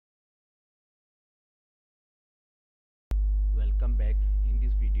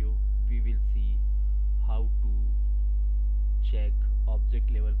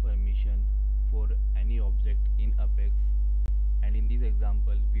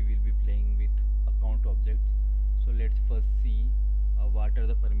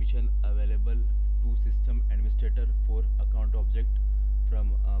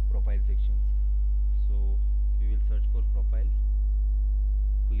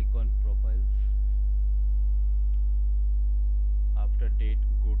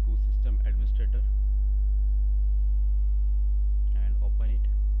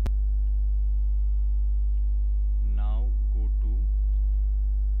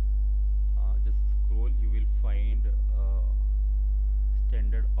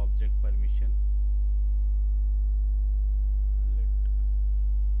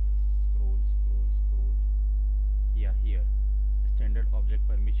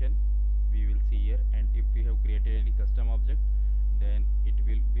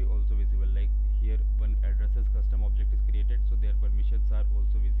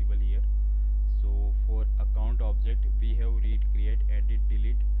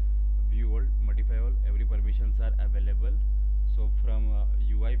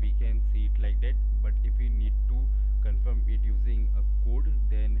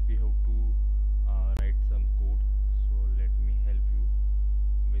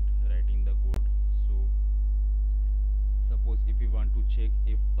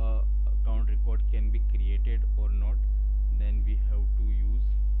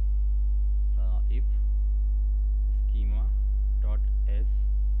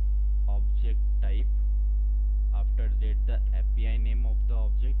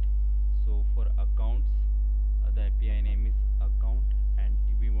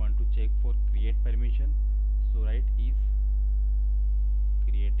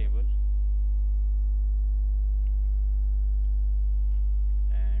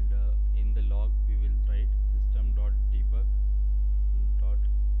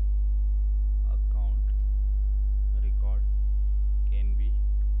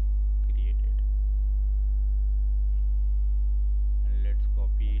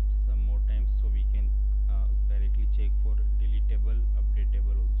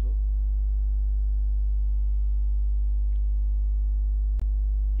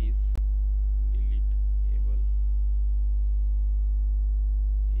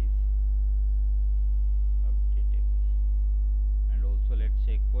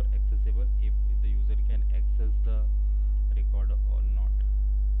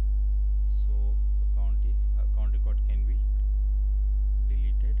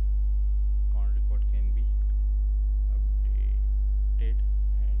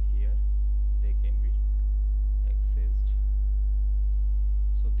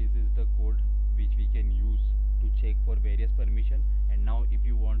check for various permission. And now if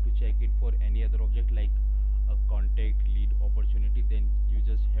you want to check it for any other object like a contact, lead, opportunity, then you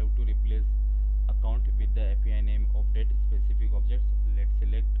just have to replace account with the API name of that specific objects. Let's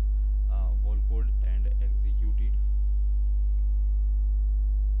select wall code and execute it.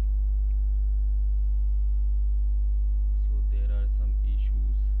 So there are some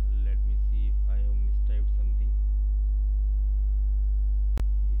issues. Let me see if I have mistyped something.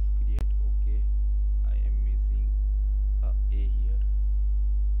 Is create okay. I am missing a here.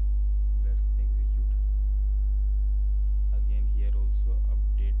 Let's execute. Again here also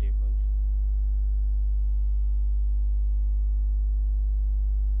update table.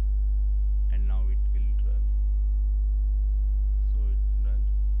 And now it will run. So it run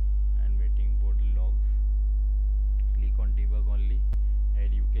and waiting for the logs. Click on debug only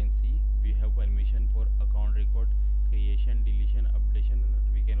and you can see we have permission for account record creation, deletion, updation, and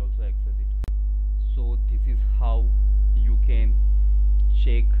we can also access it. So this is how you can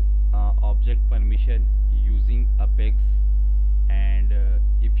check object permission using Apex. And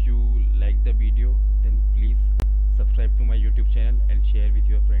if you like the video, then please subscribe to my YouTube channel and share with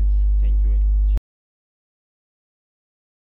your friends. Thank you very much.